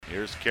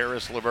Here's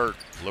Caris LeVert.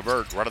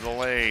 LeVert running the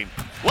lane.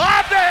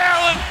 Lob to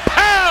Allen.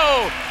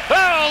 Pow!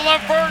 Oh,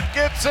 LeVert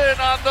gets in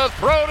on the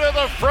throw to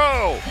the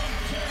fro.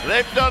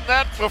 They've done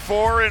that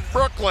before in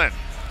Brooklyn.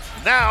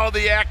 Now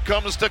the act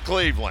comes to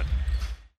Cleveland.